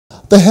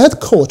The head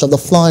coach of the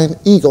Flying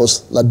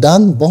Eagles,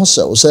 Ladan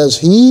Bosso, says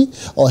he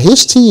or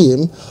his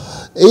team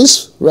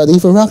is ready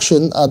for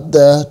action at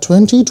the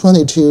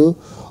 2022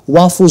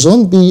 WAFU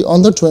Zone B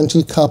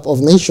Under-20 Cup of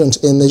Nations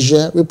in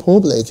Niger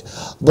Republic.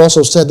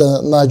 Bosso said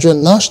the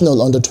Nigerian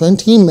national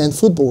Under-20 men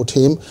football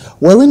team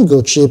were in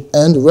good shape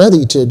and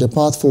ready to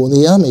depart for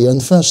Niamey on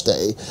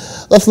Thursday.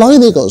 The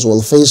Flying Eagles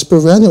will face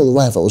perennial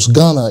rivals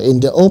Ghana in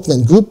the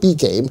opening Group B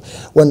game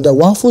when the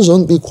WAFU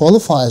Zone B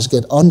qualifiers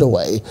get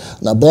underway.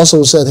 Now,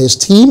 Bosso said his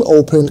team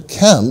opened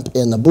camp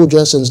in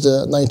Abuja since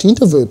the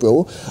 19th of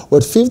April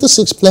with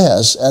 56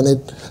 players, and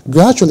it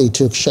gradually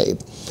took shape.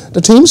 The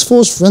team's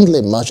first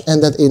friendly match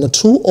ended in a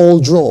 2-all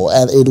draw,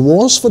 and it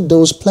was for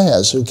those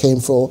players who came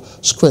for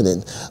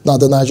screening. Now,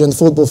 the Nigerian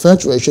Football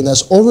Federation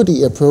has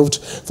already approved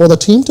for the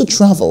team to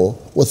travel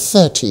with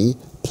 30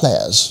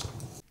 players.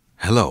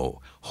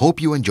 Hello,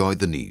 hope you enjoyed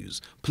the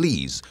news.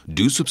 Please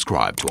do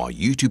subscribe to our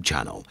YouTube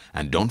channel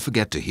and don't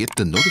forget to hit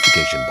the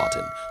notification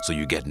button so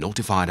you get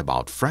notified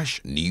about fresh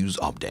news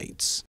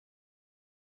updates.